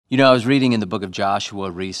I was reading in the book of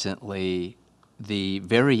Joshua recently, the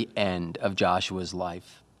very end of Joshua's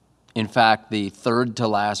life. In fact, the third to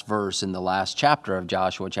last verse in the last chapter of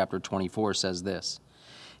Joshua, chapter 24, says this.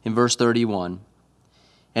 In verse 31,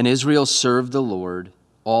 "And Israel served the Lord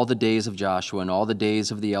all the days of Joshua and all the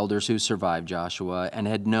days of the elders who survived Joshua, and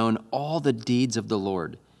had known all the deeds of the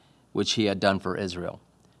Lord, which he had done for Israel."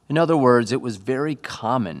 In other words, it was very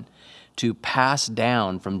common to pass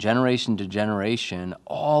down from generation to generation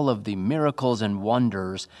all of the miracles and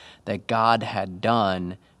wonders that God had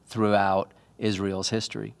done throughout Israel's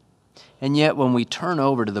history. And yet when we turn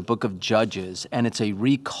over to the book of Judges, and it's a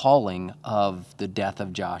recalling of the death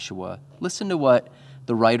of Joshua, listen to what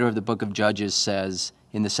the writer of the book of Judges says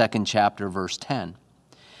in the second chapter, verse 10.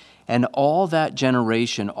 "And all that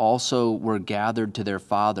generation also were gathered to their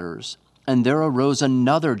fathers, and there arose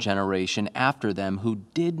another generation after them who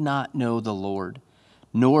did not know the Lord,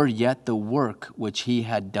 nor yet the work which he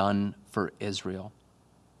had done for Israel."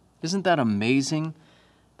 Isn't that amazing?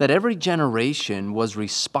 That every generation was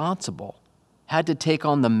responsible, had to take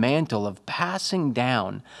on the mantle of passing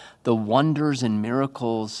down the wonders and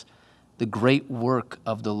miracles, the great work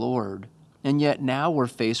of the Lord. And yet now we're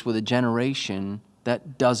faced with a generation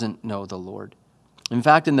that doesn't know the Lord. In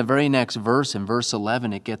fact, in the very next verse, in verse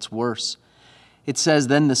 11, it gets worse. It says,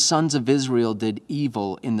 "Then the sons of Israel did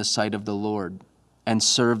evil in the sight of the Lord, and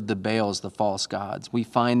served the Baals, the false gods." We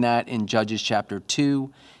find that in Judges chapter 2,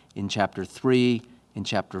 in chapter 3, in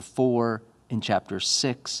chapter 4, in chapter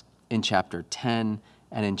 6, in chapter 10,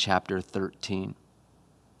 and in chapter 13.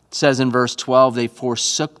 It says in verse 12, "They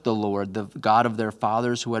forsook the Lord, the God of their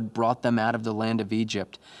fathers, who had brought them out of the land of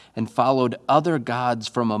Egypt, and followed other gods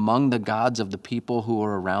from among the gods of the people who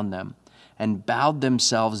were around them, and bowed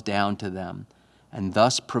themselves down to them, and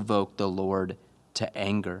thus provoked the Lord to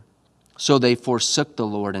anger. So they forsook the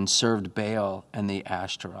Lord and served Baal and the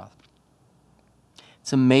Ashtaroth."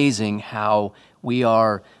 It's amazing how we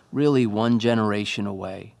are really one generation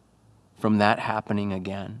away from that happening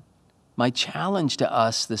again. My challenge to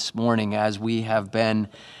us this morning, as we have been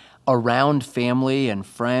around family and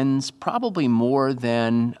friends, probably more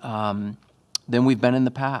than we've been in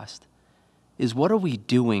the past, is what are we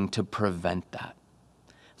doing to prevent that?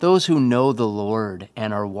 Those who know the Lord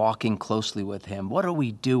and are walking closely with Him, what are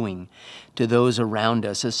we doing to those around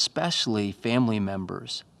us, especially family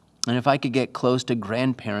members? And if I could get close to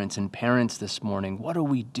grandparents and parents this morning, what are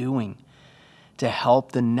we doing to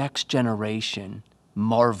help the next generation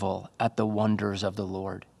marvel at the wonders of the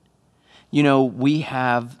Lord? We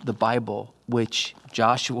have the Bible, which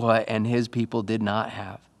Joshua and his people did not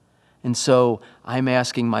have. And so I'm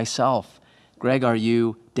asking myself, Greg, are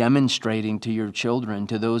you demonstrating to your children,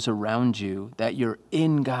 to those around you, that you're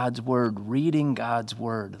in God's Word, reading God's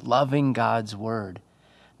Word, loving God's Word,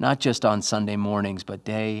 not just on Sunday mornings, but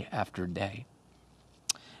day after day?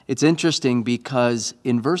 It's interesting because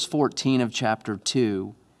in verse 14 of chapter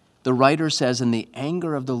 2, the writer says, "And the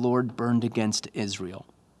anger of the Lord burned against Israel."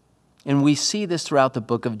 And we see this throughout the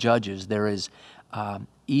book of Judges. There is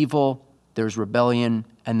evil, there's rebellion,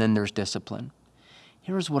 and then there's discipline.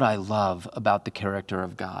 Here's what I love about the character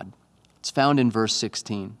of God. It's found in verse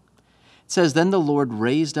 16. It says, "Then the Lord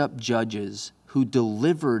raised up judges who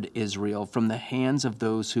delivered Israel from the hands of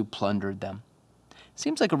those who plundered them."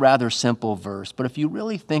 Seems like a rather simple verse, but if you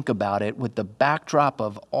really think about it, with the backdrop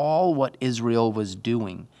of all what Israel was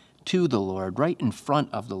doing to the Lord, right in front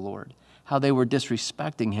of the Lord, how they were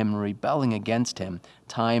disrespecting Him and rebelling against Him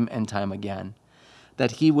time and time again,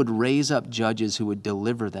 that He would raise up judges who would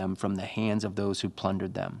deliver them from the hands of those who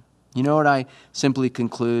plundered them. You know what I simply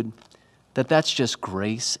conclude? That's just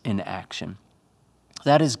grace in action.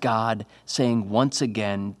 That is God saying once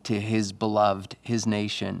again to His beloved, His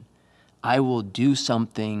nation, I will do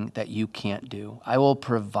something that you can't do. I will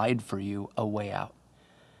provide for you a way out.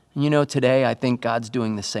 And today I think God's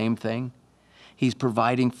doing the same thing. He's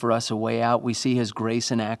providing for us a way out. We see His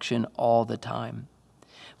grace in action all the time.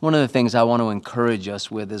 One of the things I want to encourage us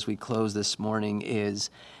with as we close this morning is,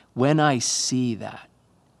 when I see that,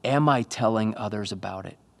 am I telling others about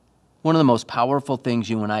it? One of the most powerful things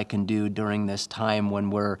you and I can do during this time when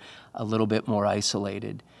we're a little bit more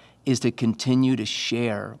isolated is to continue to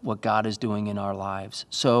share what God is doing in our lives.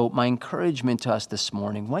 So my encouragement to us this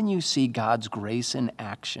morning, when you see God's grace in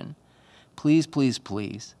action, please, please,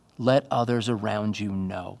 please let others around you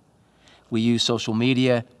know. We use social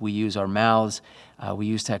media, we use our mouths, we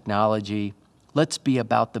use technology. Let's be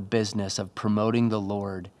about the business of promoting the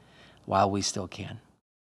Lord while we still can.